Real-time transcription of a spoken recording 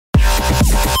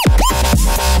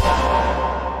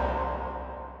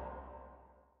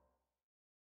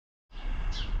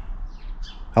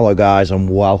Hello guys, and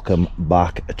welcome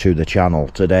back to the channel.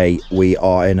 Today we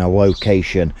are in a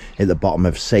location at the bottom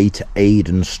of St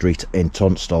Aidan Street in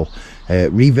Tunstall,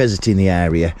 revisiting the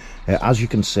area. As you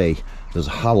can see, there's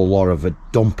a hell of a lot of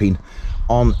dumping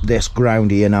on this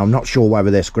ground here. Now I'm not sure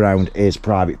whether this ground is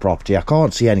private property. I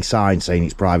can't see any sign saying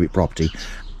it's private property.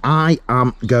 I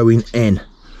am going in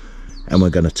and we're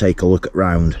going to take a look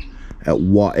around at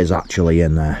what is actually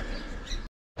in there.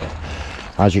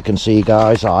 As you can see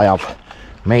guys, I have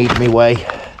made me way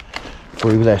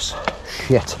through this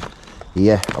shit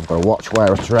here. I've got to watch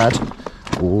where I tread.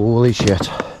 Holy shit,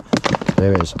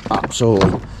 there is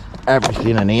absolutely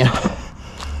everything in here.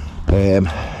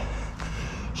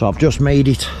 So I've just made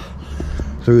it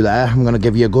through there. I'm going to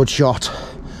give you a good shot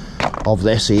of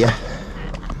this here,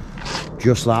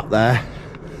 just that there.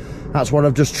 That's what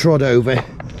I've just trod over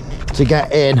to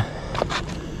get in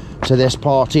to this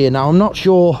part here. Now I'm not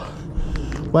sure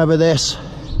whether this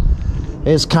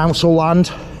is council land,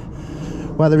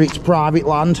 whether it's private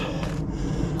land,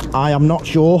 I am not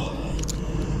sure,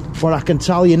 but I can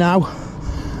tell you now,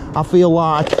 I feel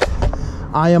like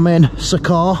I am in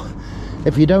Sakar.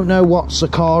 If you don't know what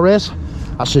Sakar is,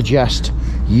 I suggest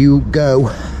you go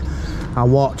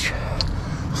and watch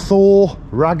Thor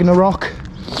Ragnarok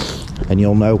and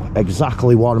you'll know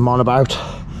exactly what I'm on about.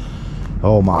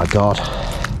 Oh my god,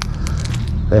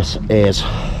 this is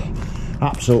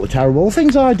absolutely terrible. The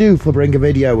things I do for bring a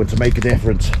video and to make a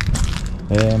difference.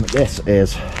 This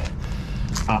is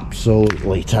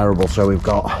absolutely terrible. So we've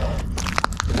got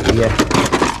here,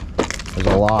 there's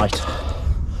a light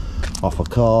off a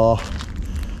car.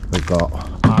 We've got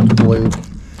AdBlue,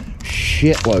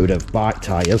 shitload of bike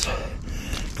tyres,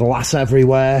 glass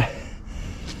everywhere.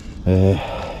 Don't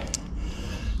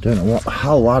know what the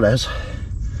hell that is.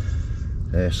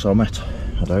 Summit,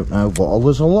 I don't know, but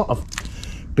there's a lot of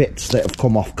bits that have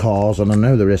come off cars, and I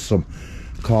know there is some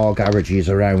car garages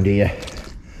around here.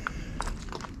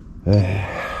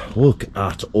 Look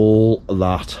at all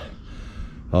that.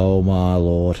 Oh my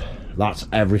lord, that's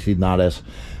everything that is.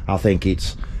 I think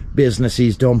it's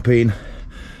businesses dumping,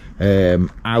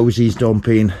 houses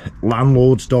dumping,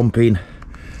 landlords dumping,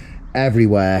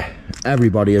 everywhere.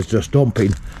 Everybody is just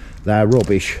dumping their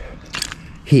rubbish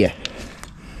here.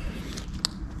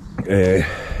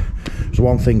 So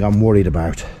one thing I'm worried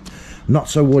about, not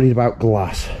so worried about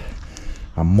glass,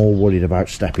 I'm more worried about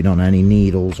stepping on any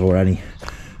needles or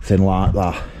anything like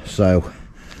that. So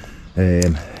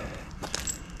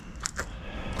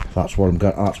that's what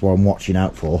I'm watching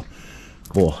out for.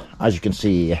 But as you can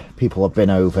see here, people have been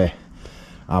over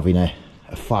having a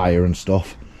fire and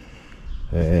stuff.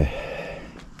 Look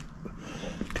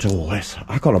at all this,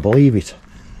 I can't believe it.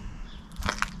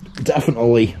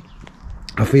 Definitely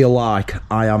I feel like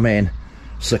I am in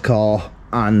Sakar,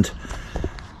 and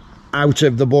out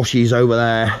of the bushes over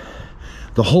there,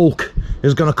 the Hulk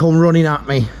is going to come running at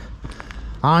me.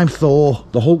 I'm Thor,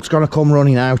 the Hulk's going to come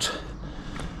running out.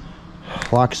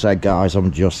 Like I said guys,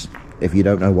 I'm just, if you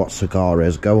don't know what Sakar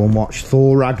is, go and watch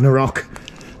Thor Ragnarok.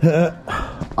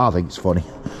 I think it's funny.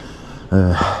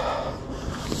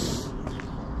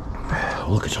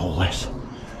 Look at all this.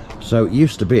 So it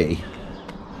used to be,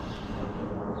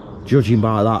 judging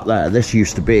by that there, this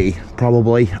used to be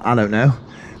probably, I don't know,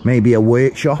 maybe a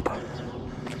workshop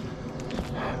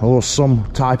or some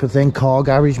type of thing, car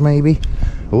garage maybe.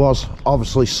 There was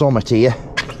obviously Summit here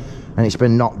and it's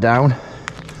been knocked down.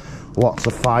 Lots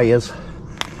of fires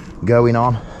going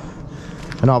on,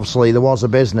 and obviously there was a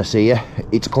business here.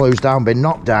 It's closed down, been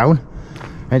knocked down,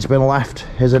 and it's been left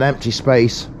as an empty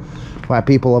space where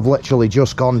people have literally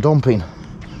just gone dumping.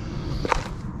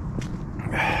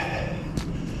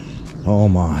 Oh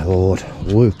my lord,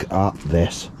 look at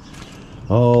this.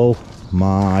 Oh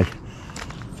my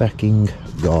fucking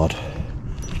god.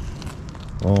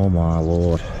 Oh my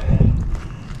lord.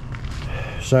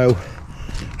 So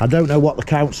I don't know what the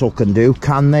council can do.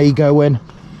 Can they go in,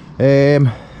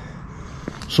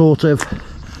 sort of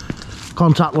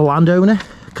contact the landowner?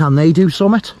 Can they do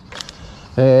something?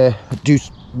 Do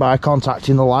by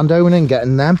contacting the landowner and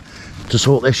getting them to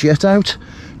sort this shit out?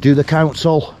 Do the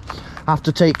council have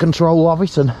to take control of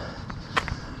it and,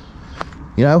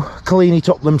 you know, clean it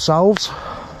up themselves?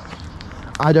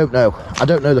 I don't know. I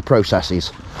don't know the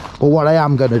processes. But what I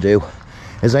am going to do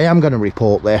is I am going to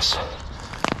report this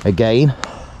again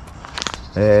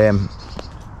to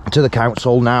the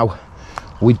council. Now,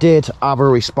 we did have a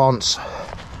response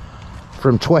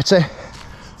from Twitter.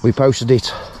 We posted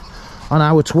it on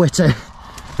our Twitter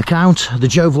account, the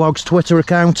Joe Vlogs Twitter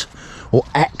account, or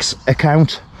X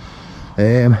account.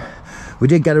 We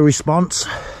did get a response,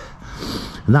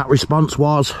 and that response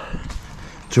was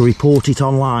to report it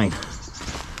online.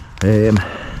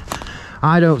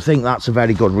 I don't think that's a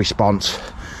very good response,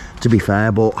 to be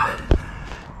fair, but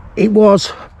it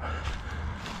was,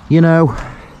 you know,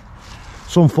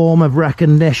 some form of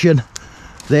recognition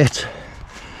that,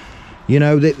 you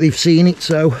know, that they've seen it.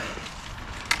 So,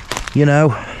 you know,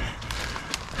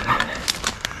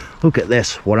 look at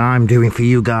this, what I'm doing for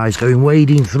you guys, going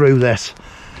wading through this,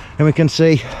 and we can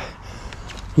see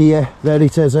here that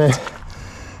it is a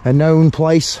known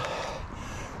place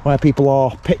where people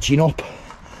are pitching up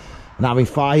and having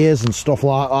fires and stuff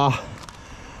like that,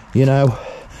 you know.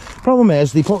 Problem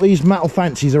is, they put these metal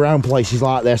fences around places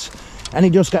like this and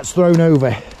it just gets thrown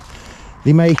over.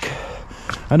 They make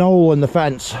an hole in the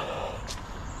fence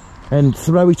and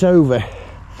throw it over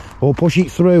or push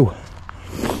it through,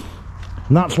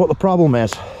 and that's what the problem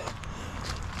is,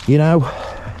 you know.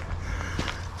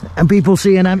 And people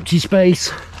see an empty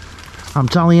space, I'm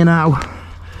telling you now,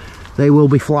 they will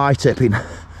be fly tipping.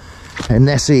 And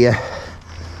this here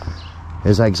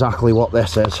is exactly what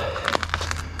this is.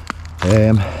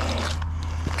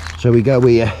 So we go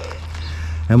here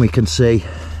and we can see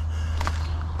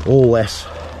all this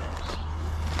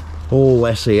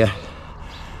here.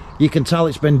 You can tell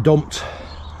it's been dumped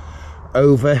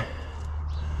over.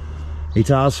 It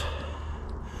has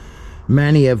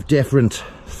many of different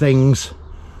things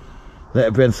that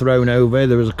have been thrown over.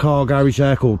 There was a car garage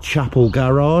there called Chapel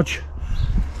Garage.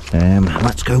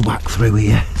 Let's go back through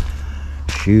here.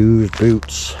 Shoes,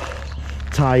 boots,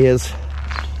 tyres,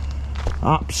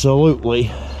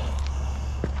 absolutely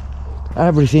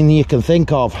everything you can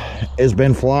think of has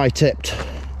been fly tipped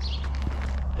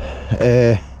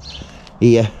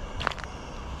here.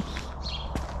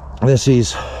 This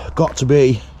is got to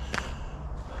be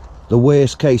the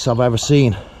worst case I've ever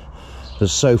seen.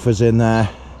 There's sofas in there,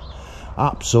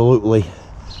 absolutely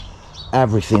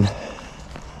everything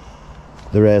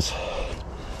there is.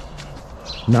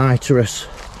 Nitrous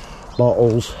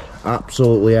bottles,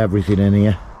 absolutely everything in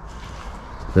here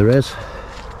there is.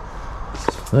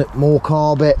 Look, more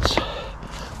car bits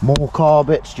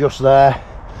just there.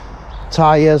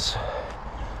 Tyres,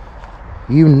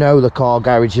 you know, the car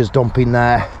garage is dumping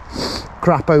their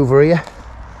crap over here,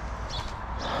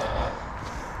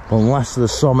 unless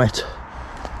there's summit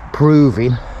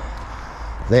proving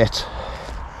that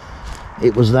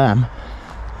it was them,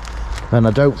 then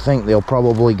I don't think they'll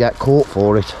probably get caught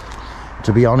for it,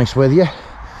 to be honest with you.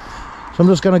 So I'm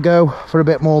just going to go for a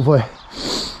bit more of a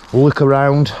look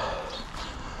around,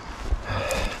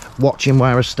 watching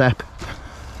where I step.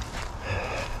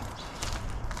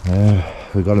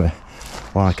 We've got a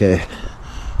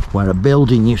where a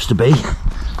building used to be,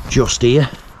 just here.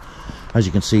 As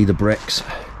you can see, the bricks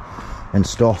and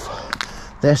stuff.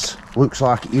 This looks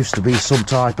like it used to be some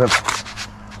type of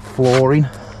flooring.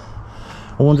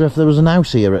 I wonder if there was an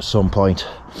house here at some point.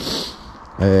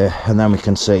 And then we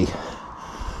can see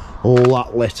all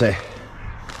that litter.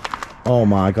 Oh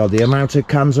my god, the amount of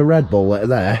cans of Red Bull that are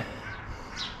there.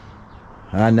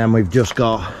 And then we've just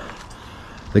got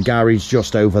the garage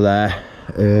just over there.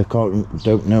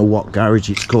 Don't know what garage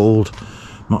it's called.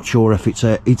 Not sure if it's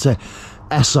a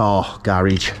SR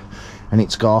garage, and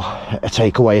it's got a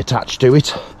takeaway attached to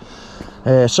it.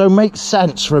 So it makes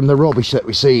sense from the rubbish that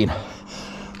we've seen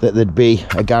that there'd be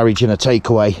a garage and a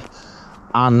takeaway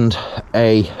and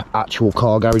a actual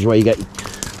car garage where you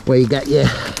get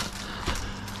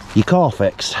your car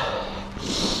fixed.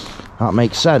 That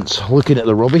makes sense looking at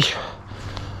the rubbish.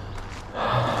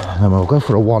 Then we'll go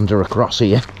for a wander across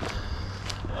here,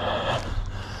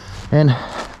 and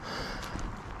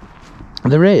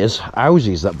there is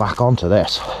houses that back onto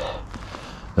this.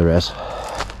 There is.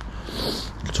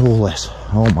 Look at all this.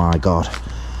 Oh my god.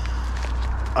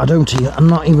 I'm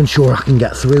not even sure I can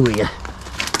get through here.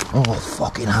 Oh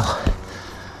fucking hell.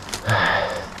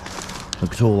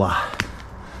 Look at all that.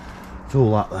 Look at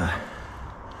all that there.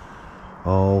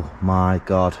 Oh my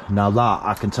god. Now that,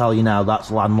 I can tell you now, that's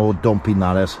landlord dumping,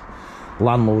 that is.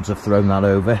 Landlords have thrown that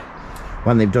over.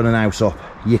 When they've done an house up,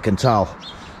 you can tell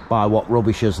by what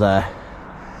rubbish is there.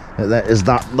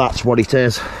 That's what it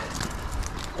is.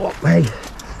 What, mate?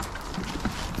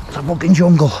 It's a fucking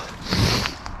jungle.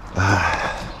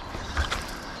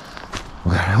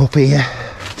 We're up here,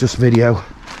 just video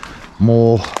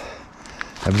more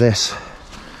of this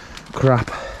crap.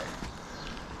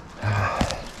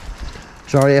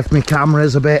 Sorry if my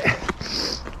camera's a bit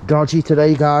dodgy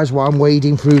today, guys, while I'm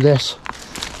wading through this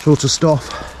sort of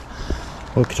stuff.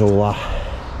 Look at all that.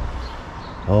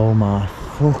 Oh my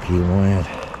fucking word.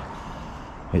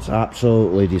 It's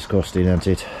absolutely disgusting, isn't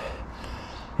it?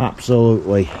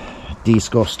 Absolutely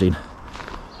disgusting.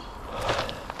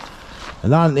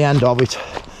 And then at the end of it,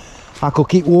 I could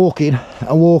keep walking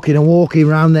and walking and walking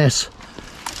around this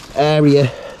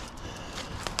area,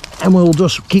 and we'll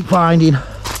just keep finding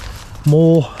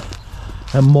more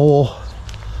and more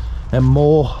and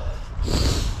more.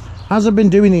 As I've been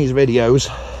doing these videos,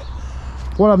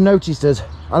 what I've noticed is,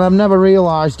 and I've never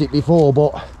realised it before,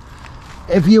 but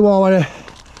if you are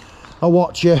a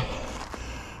watcher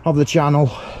of the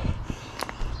channel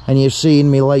and you've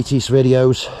seen my latest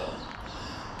videos,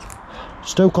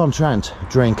 Stoke-on-Trent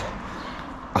drink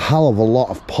a hell of a lot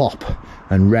of pop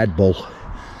and Red Bull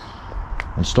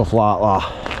and stuff like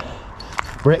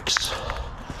that. Bricks.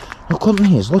 Look at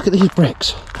these. Look at these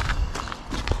bricks.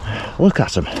 Look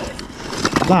at them.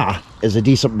 That is a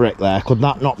decent brick there. Could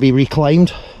that not be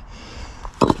reclaimed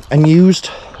and used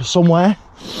somewhere?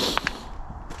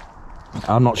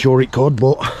 I'm not sure it could,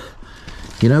 but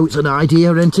you know, it's an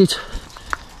idea, isn't it?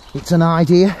 It's an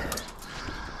idea.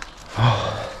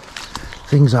 Oh,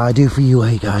 things I do for you,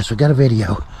 hey guys. Forget a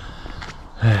video.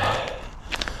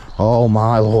 Oh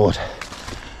my lord.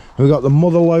 We've got the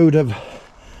mother load of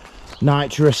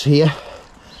nitrous here.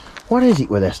 What is it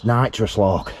with this nitrous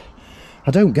log?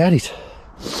 I don't get it.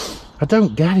 I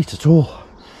don't get it at all.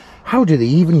 How do they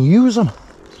even use them?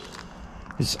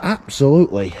 It's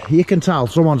absolutely, you can tell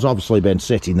someone's obviously been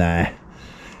sitting there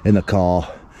in the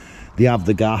car. They have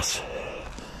the gas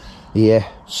here,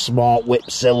 smart whip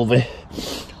silver,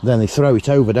 then they throw it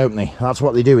over, don't they? That's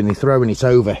what they're doing, they're throwing it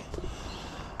over.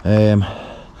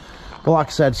 But like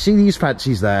I said, see these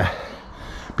fences there?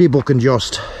 People can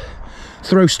just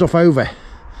throw stuff over. Do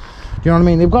you know what I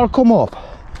mean? They've got to come up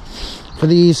for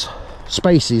these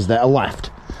spaces that are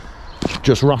left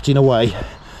just rotting away.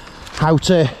 How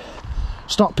to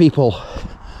stop people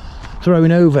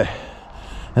throwing over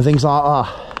and things like that.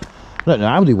 I don't know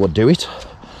how they would do it,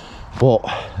 but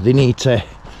they need to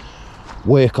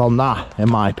work on that, in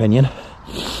my opinion.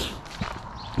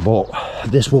 But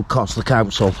this will cost the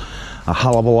council a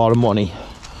hell of a lot of money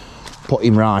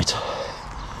putting right.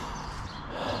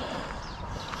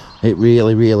 It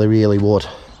really, really, really would.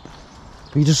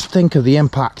 But you just think of the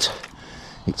impact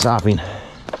it's having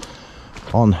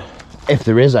on, if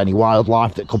there is any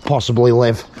wildlife that could possibly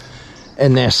live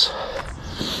in this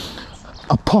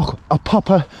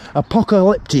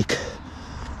apocalyptic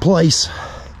place.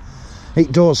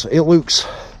 It does. It looks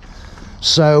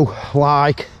so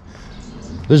like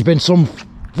there's been some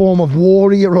form of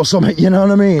war here or something, you know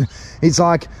what I mean? It's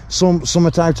like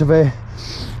something out of a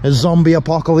zombie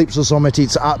apocalypse or something.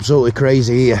 It's absolutely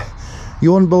crazy here.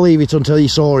 You wouldn't believe it until you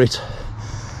saw it.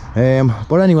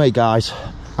 But anyway guys,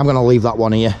 I'm going to leave that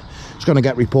one here. It's going to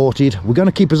get reported. We're going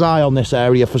to keep an eye on this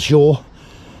area for sure,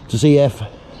 to see if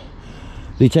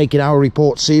they're taking our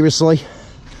report seriously,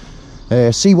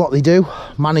 see what they do,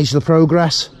 manage the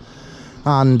progress,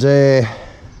 and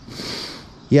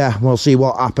yeah, we'll see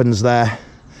what happens there.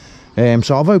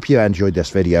 So I hope you enjoyed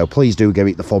this video. Please do give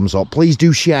it the thumbs up. Please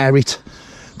do share it.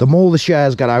 The more the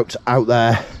shares get out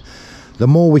there, the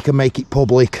more we can make it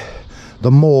public,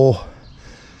 the more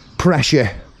pressure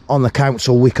on the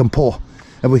council we can put.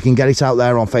 If we can get it out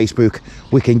there on Facebook,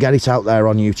 we can get it out there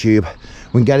on YouTube,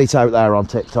 we can get it out there on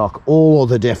TikTok, all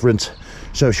other different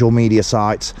social media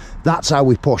sites. That's how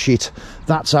we push it.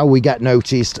 That's how we get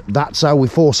noticed. That's how we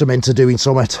force them into doing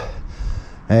something.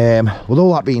 With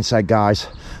all that being said guys,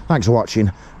 thanks for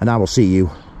watching, and I will see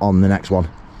you on the next one.